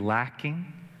which is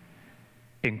lacking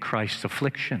in Christ's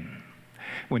affliction.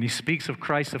 When he speaks of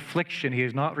Christ's affliction, he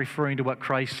is not referring to what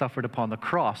Christ suffered upon the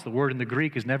cross. The word in the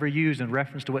Greek is never used in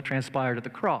reference to what transpired at the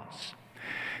cross.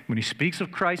 When he speaks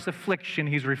of Christ's affliction,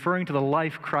 he's referring to the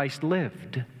life Christ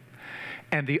lived,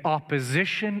 and the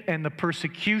opposition and the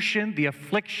persecution, the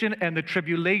affliction and the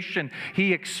tribulation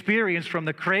he experienced from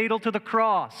the cradle to the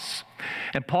cross.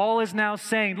 And Paul is now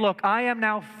saying, look, I am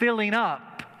now filling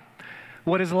up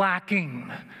what is lacking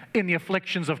in the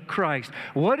afflictions of Christ.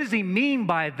 What does he mean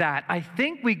by that? I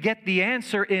think we get the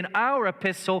answer in our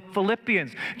epistle,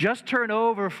 Philippians. Just turn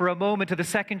over for a moment to the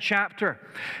second chapter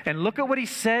and look at what he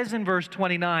says in verse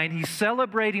 29. He's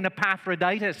celebrating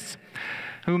Epaphroditus,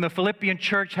 whom the Philippian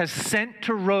church has sent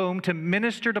to Rome to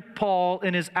minister to Paul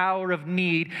in his hour of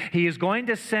need. He is going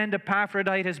to send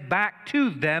Epaphroditus back to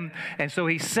them. And so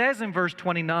he says in verse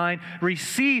 29,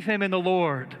 receive him in the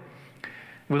Lord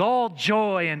with all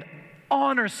joy and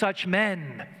honor such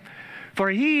men For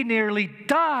he nearly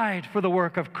died for the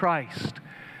work of Christ,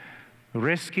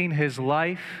 risking his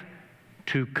life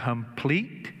to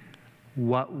complete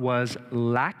what was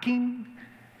lacking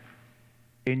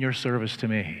in your service to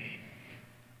me.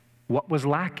 What was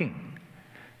lacking?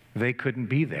 They couldn't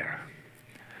be there.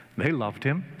 They loved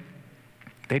him.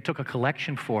 They took a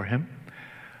collection for him.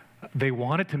 They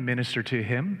wanted to minister to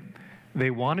him. They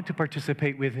wanted to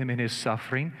participate with him in his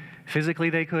suffering. Physically,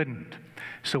 they couldn't.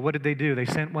 So what did they do? They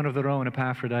sent one of their own,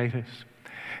 Epaphroditus.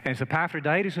 And it's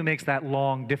Epaphroditus who makes that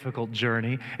long, difficult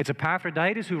journey. It's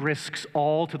Epaphroditus who risks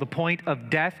all to the point of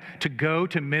death to go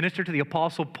to minister to the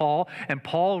Apostle Paul. And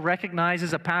Paul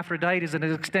recognizes Epaphroditus as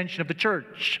an extension of the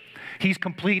church. He's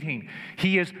completing.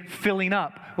 He is filling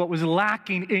up what was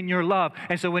lacking in your love.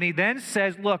 And so when he then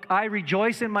says, look, I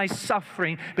rejoice in my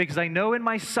suffering because I know in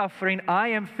my suffering I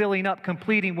am filling up,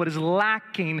 completing what is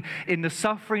lacking in the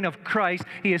suffering of Christ,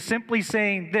 he is simply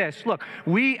saying this. Look,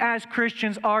 we as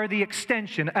Christians are the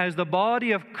extension. As the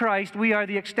body of Christ, we are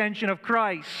the extension of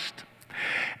Christ.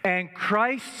 And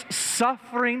Christ's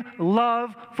suffering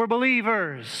love for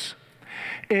believers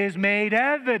is made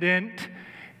evident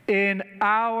in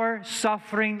our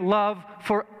suffering love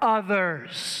for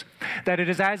others. That it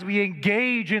is as we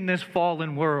engage in this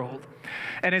fallen world,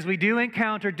 and as we do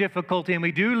encounter difficulty, and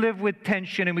we do live with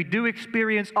tension, and we do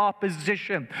experience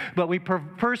opposition, but we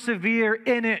persevere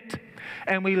in it,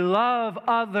 and we love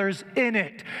others in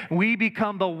it, we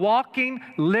become the walking,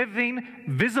 living,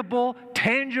 visible,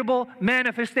 tangible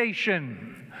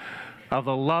manifestation of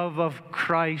the love of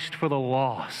Christ for the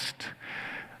lost.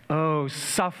 Oh,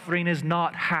 suffering is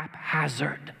not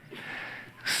haphazard.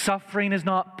 Suffering is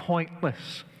not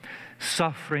pointless.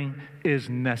 Suffering is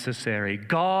necessary.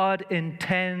 God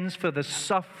intends for the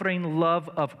suffering love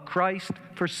of Christ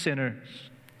for sinners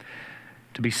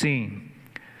to be seen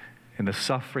in the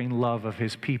suffering love of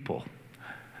his people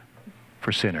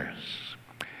for sinners.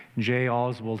 J.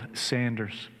 Oswald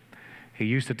Sanders, he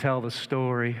used to tell the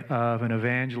story of an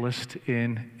evangelist,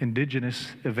 indigenous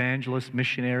evangelist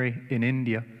missionary in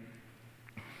India,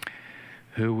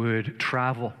 who would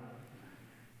travel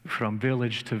from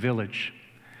village to village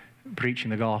preaching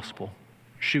the gospel,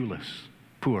 shoeless,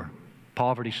 poor,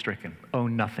 poverty-stricken,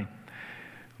 owned nothing,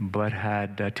 but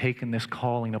had taken this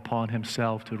calling upon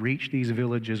himself to reach these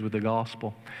villages with the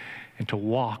gospel and to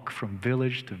walk from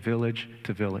village to village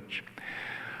to village.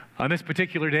 On this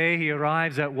particular day, he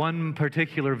arrives at one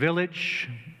particular village,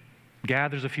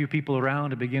 gathers a few people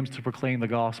around, and begins to proclaim the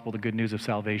gospel, the good news of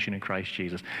salvation in Christ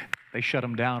Jesus. They shut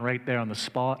him down right there on the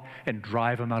spot and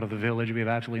drive him out of the village. We have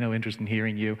absolutely no interest in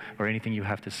hearing you or anything you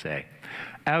have to say.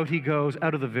 Out he goes,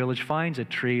 out of the village, finds a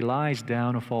tree, lies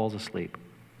down, and falls asleep.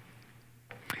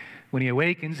 When he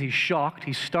awakens, he's shocked,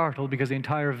 he's startled, because the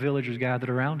entire village was gathered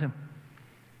around him.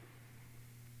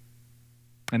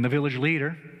 And the village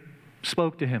leader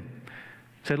spoke to him,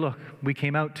 said, look, we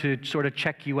came out to sort of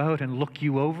check you out and look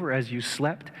you over as you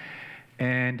slept,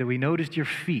 and we noticed your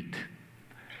feet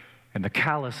and the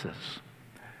calluses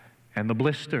and the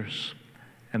blisters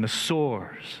and the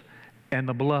sores and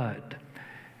the blood,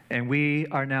 and we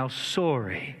are now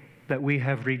sorry that we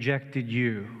have rejected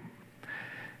you.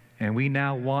 And we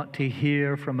now want to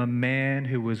hear from a man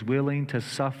who was willing to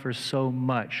suffer so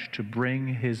much to bring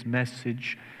his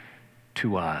message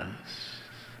to us.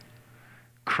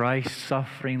 Christ's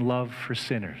suffering love for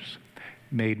sinners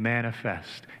made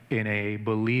manifest in a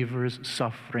believer's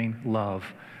suffering love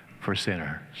for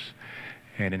sinners.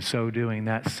 And in so doing,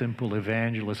 that simple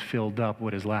evangelist filled up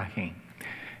what is lacking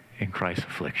in Christ's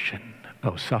affliction.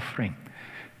 Oh, suffering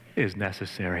is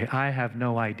necessary. I have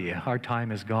no idea. Our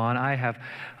time is gone. I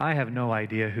have no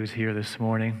idea who's here this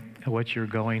morning, what you're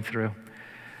going through.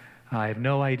 I have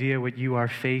no idea what you are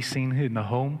facing in the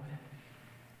home,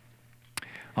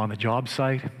 on the job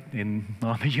site,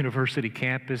 on the university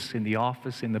campus, in the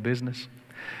office, in the business.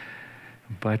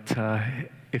 But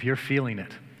if you're feeling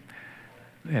it,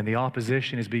 and the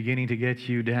opposition is beginning to get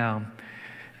you down,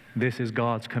 this is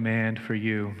God's command for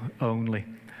you only.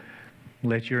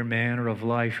 Let your manner of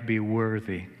life be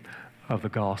worthy of the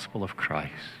gospel of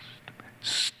Christ.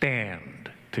 Stand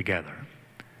together.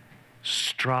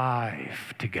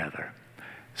 Strive together.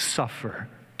 Suffer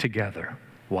together.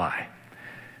 Why?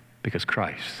 Because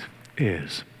Christ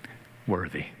is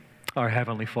worthy. Our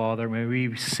Heavenly Father, may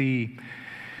we see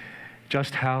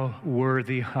just how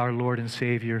worthy our Lord and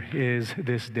Savior is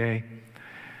this day,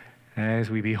 as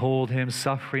we behold him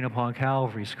suffering upon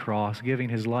Calvary's cross, giving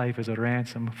his life as a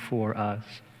ransom for us.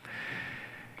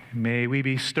 May we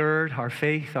be stirred, our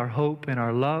faith, our hope, and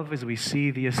our love as we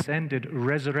see the ascended,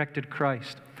 resurrected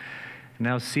Christ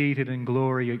now seated in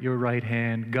glory at your right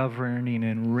hand, governing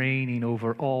and reigning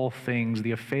over all things,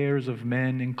 the affairs of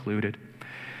men included.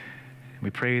 We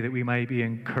pray that we might be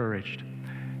encouraged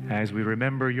as we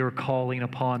remember your calling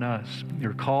upon us,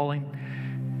 your calling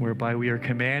whereby we are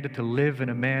commanded to live in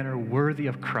a manner worthy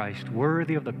of Christ,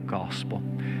 worthy of the gospel,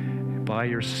 by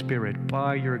your Spirit,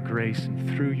 by your grace, and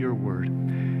through your word.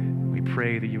 We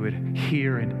pray that you would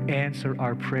hear and answer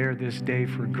our prayer this day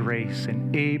for grace,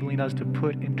 enabling us to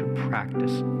put into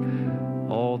practice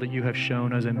all that you have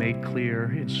shown us and made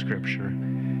clear in Scripture.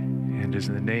 And it is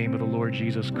in the name of the Lord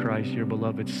Jesus Christ, your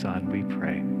beloved Son, we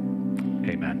pray.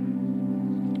 Amen.